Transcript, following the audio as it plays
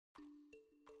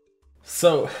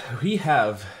So we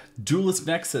have Duelist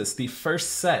Nexus, the first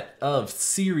set of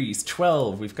Series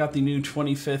 12. We've got the new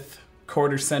 25th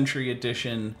quarter century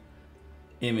edition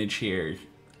image here.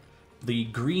 The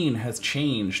green has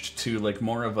changed to like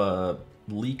more of a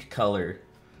leek color,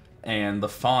 and the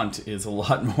font is a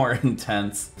lot more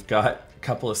intense. We've got a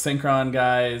couple of Synchron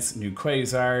guys, new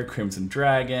Quasar, Crimson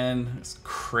Dragon, this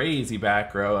crazy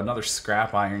back row, another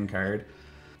scrap iron card,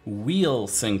 Wheel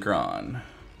Synchron.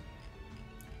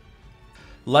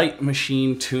 Light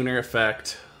Machine Tuner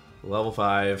Effect, level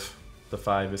 5. The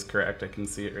 5 is correct, I can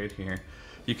see it right here.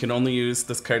 You can only use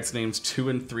this card's name's 2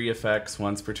 and 3 effects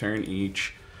once per turn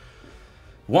each.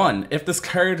 1. If this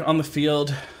card on the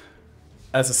field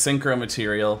as a synchro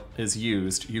material is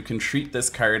used, you can treat this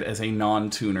card as a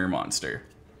non-tuner monster.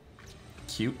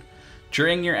 Cute.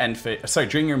 During your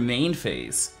during your main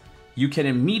phase, you can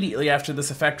immediately after this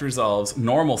effect resolves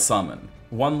normal summon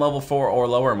 1 level 4 or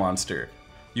lower monster.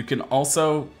 You can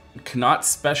also cannot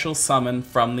special summon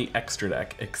from the extra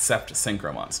deck except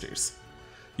synchro monsters.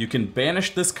 You can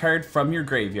banish this card from your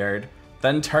graveyard,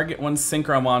 then target one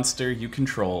synchro monster you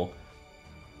control,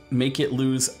 make it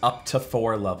lose up to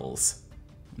 4 levels.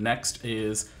 Next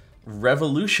is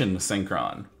Revolution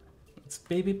Synchron. It's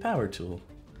baby power tool.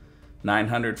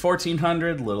 900,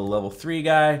 1400, little level 3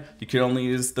 guy. You can only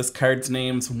use this card's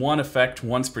name's 1 effect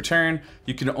once per turn.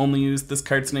 You can only use this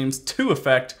card's name's 2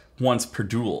 effect once per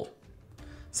duel.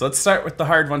 So let's start with the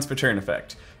hard once per turn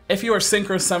effect. If you are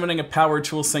synchro summoning a power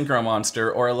tool synchro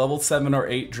monster or a level 7 or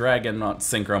 8 dragon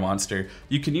synchro monster,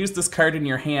 you can use this card in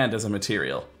your hand as a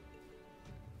material.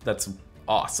 That's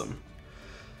awesome.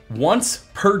 Once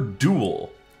per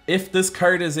duel, if this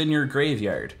card is in your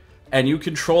graveyard and you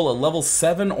control a level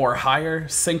 7 or higher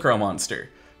synchro monster,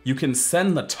 you can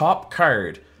send the top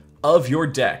card of your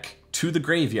deck to the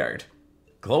graveyard,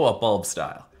 glow up bulb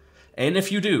style. And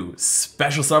if you do,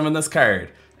 special summon this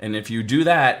card. And if you do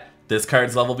that, this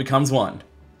card's level becomes 1.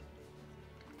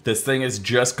 This thing is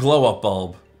just glow up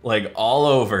bulb, like all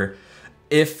over.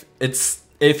 If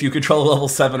you control a level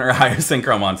 7 or higher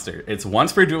synchro monster, it's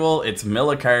once per duel, it's mill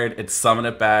a card, it's summon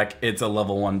it back, it's a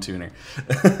level 1 tuner.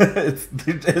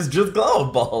 it's just glow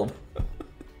up bulb.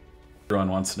 Everyone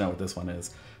wants to know what this one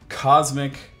is.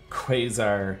 Cosmic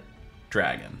Quasar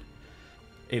Dragon.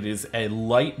 It is a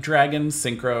light dragon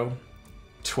synchro,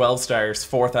 12 stars,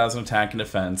 4000 attack and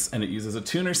defense, and it uses a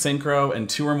tuner synchro and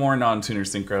 2 or more non-tuner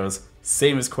synchros,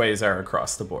 same as Quasar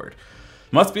across the board.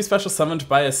 Must be special summoned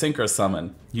by a synchro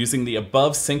summon, using the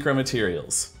above synchro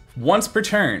materials. Once per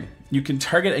turn, you can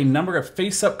target a number of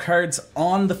face-up cards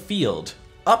on the field,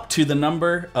 up to the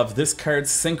number of this card's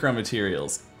synchro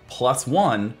materials,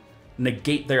 +1,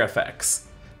 negate their effects.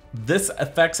 This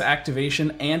effect's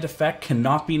activation and effect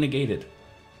cannot be negated.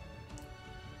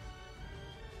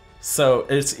 So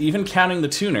it's even counting the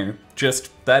tuner, just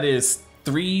that is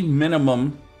 3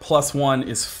 minimum +1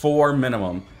 is 4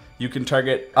 minimum. You can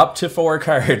target up to 4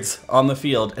 cards on the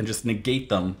field and just negate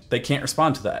them. They can't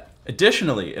respond to that.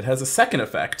 Additionally, it has a second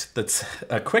effect that's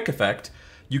a quick effect.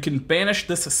 You can banish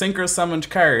this synchro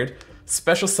summoned card,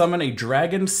 special summon a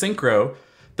dragon synchro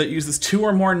that uses 2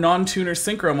 or more non-tuner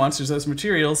synchro monsters as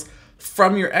materials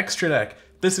from your extra deck.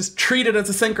 This is treated as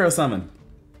a synchro summon.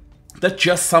 That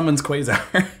just summons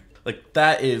Quasar. Like,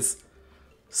 that is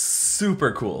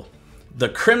super cool. The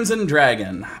Crimson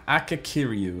Dragon,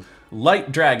 Akakiryu.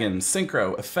 Light Dragon,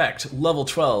 Synchro, Effect, level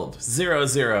 12,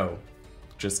 0/0.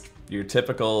 Just your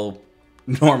typical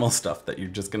normal stuff that you're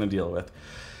just gonna deal with.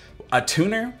 A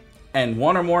tuner and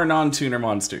 1 or more non-tuner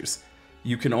monsters.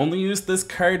 You can only use this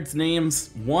card's name's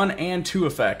 1 and 2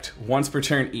 effect once per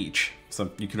turn each.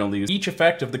 So you can only use each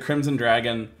effect of the Crimson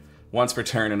Dragon once per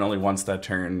turn and only once that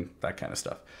turn, that kind of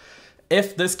stuff.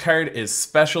 If this card is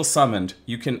special summoned,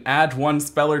 you can add 1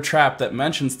 spell or trap that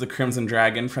mentions the Crimson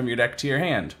Dragon from your deck to your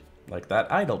hand, like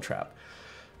that Idle Trap.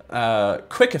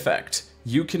 Quick effect.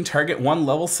 You can target 1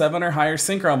 level 7 or higher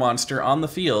synchro monster on the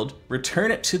field,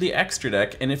 return it to the extra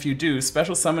deck, and if you do,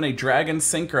 special summon a dragon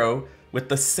synchro with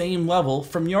the same level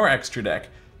from your extra deck.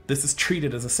 This is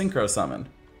treated as a synchro summon.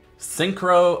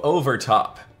 Synchro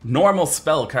Overtop. Normal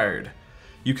spell card.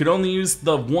 You can only use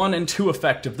the 1 and 2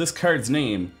 effect of this card's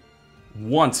name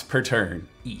once per turn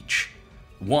each.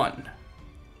 1.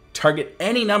 Target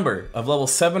any number of level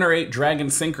 7 or 8 dragon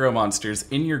synchro monsters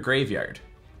in your graveyard.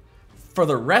 For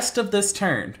the rest of this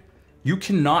turn, you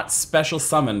cannot special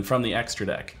summon from the extra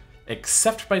deck,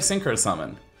 except by synchro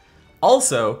summon.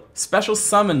 Also, special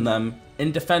summon them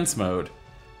in defense mode,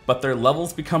 but their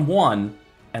levels become 1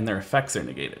 and their effects are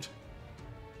negated.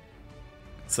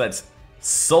 So that's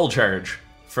Soul Charge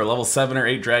for level 7 or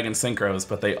 8 dragon synchros,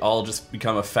 but they all just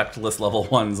become effectless level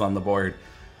 1s on the board.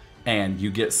 and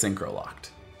you get synchro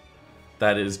locked.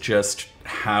 That is just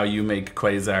how you make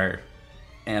Quasar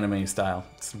anime style.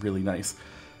 It's really nice.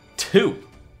 2.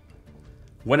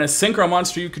 When a synchro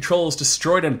monster you control is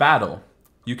destroyed in battle,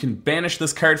 you can banish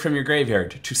this card from your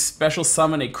graveyard to special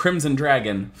summon a Crimson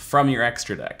Dragon from your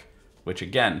extra deck, which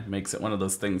again makes it one of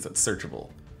those things that's searchable.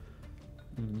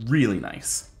 Really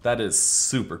nice. That is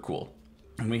super cool.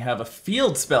 And we have a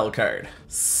field spell card,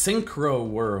 Synchro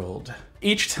World.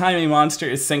 Each time a monster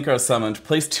is synchro summoned,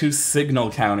 place 2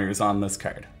 signal counters on this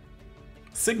card.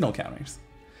 Signal counters.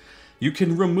 You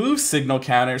can remove signal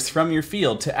counters from your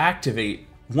field to activate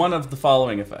one of the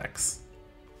following effects.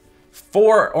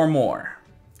 4 or more.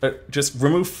 Just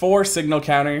remove 4 signal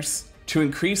counters to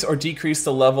increase or decrease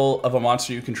the level of a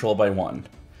monster you control by 1.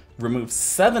 Remove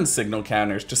 7 signal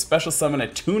counters to special summon a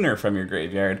tuner from your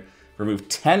graveyard. Remove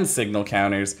 10 signal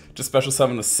counters to special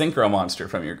summon the synchro monster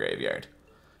from your graveyard.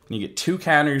 And you get 2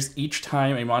 counters each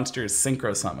time a monster is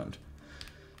synchro summoned.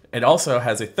 It also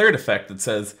has a third effect that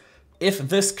says, if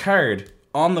this card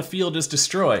on the field is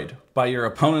destroyed by your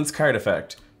opponent's card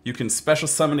effect, you can special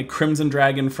summon a Crimson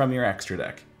Dragon from your extra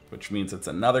deck, which means it's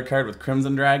another card with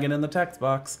Crimson Dragon in the text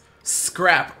box.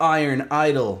 Scrap Iron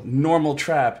Idol, normal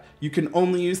trap. You can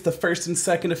only use the first and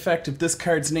second effect of this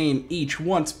card's name each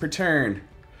once per turn.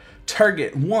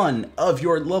 Target one of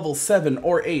your level 7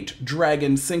 or 8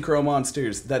 dragon synchro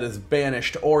monsters that is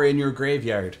banished or in your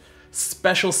graveyard.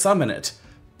 Special summon it,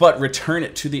 but return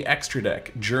it to the extra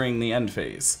deck during the end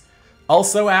phase.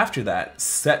 Also after that,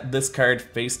 set this card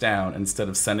face down instead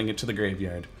of sending it to the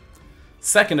graveyard.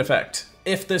 Second effect,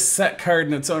 if this set card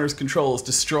in its owner's control is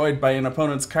destroyed by an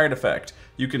opponent's card effect,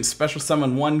 you can special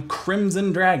summon 1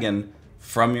 Crimson Dragon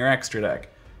from your extra deck.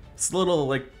 It's a little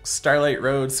like Starlight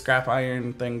Road Scrap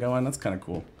Iron thing going, that's kind of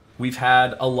cool. We've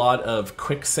had a lot of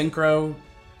quick synchro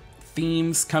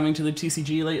themes coming to the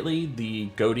TCG lately.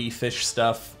 The Goaty Fish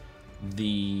stuff,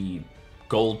 the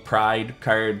Gold Pride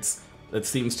cards. That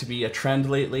seems to be a trend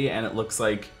lately, and it looks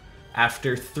like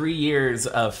after 3 years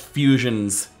of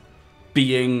fusions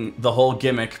being the whole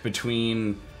gimmick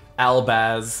between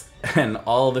Albaz and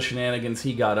all the shenanigans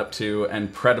he got up to,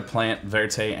 and Predaplant,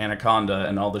 Verte, Anaconda,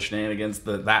 and all the shenanigans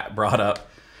that brought up,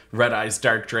 Red Eyes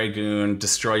Dark Dragoon,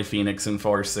 Destroy Phoenix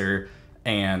Enforcer,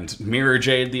 and Mirror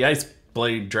Jade the Ice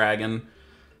Blade Dragon.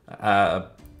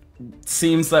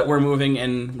 Seems that we're moving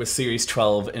in with Series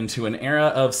 12 into an era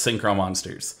of synchro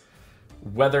monsters.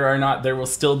 Whether or not there will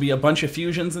still be a bunch of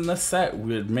fusions in this set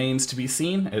remains to be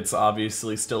seen. It's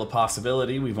obviously still a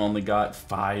possibility. We've only got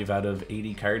 5 out of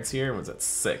 80 cards here. Was it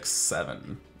 6,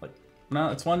 7? Like,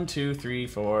 no, it's 1, 2, 3,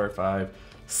 4, 5,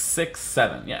 6,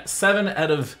 7. Yeah, 7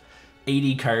 out of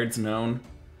 80 cards known.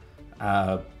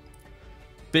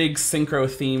 Big synchro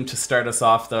theme to start us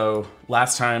off, though.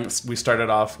 Last time we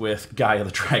started off with Gaia the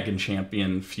Dragon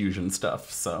Champion fusion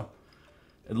stuff, so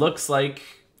it looks like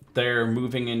they're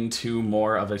moving into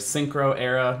more of a synchro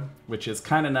era, which is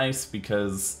kind of nice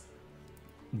because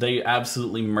they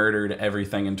absolutely murdered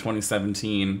everything in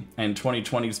 2017, and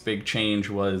 2020's big change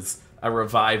was a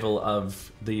revival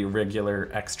of the regular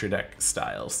extra deck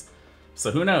styles.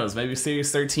 So who knows, maybe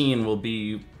Series 13 will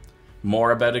be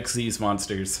more about Xyz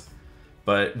monsters,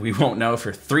 but we won't know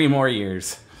for 3 more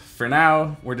years. For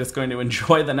now, we're just going to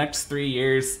enjoy the next 3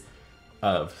 years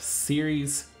of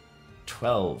Series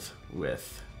 12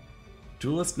 with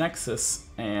Duelist Nexus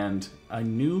and a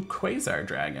new Quasar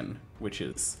Dragon, which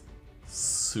is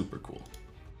super cool.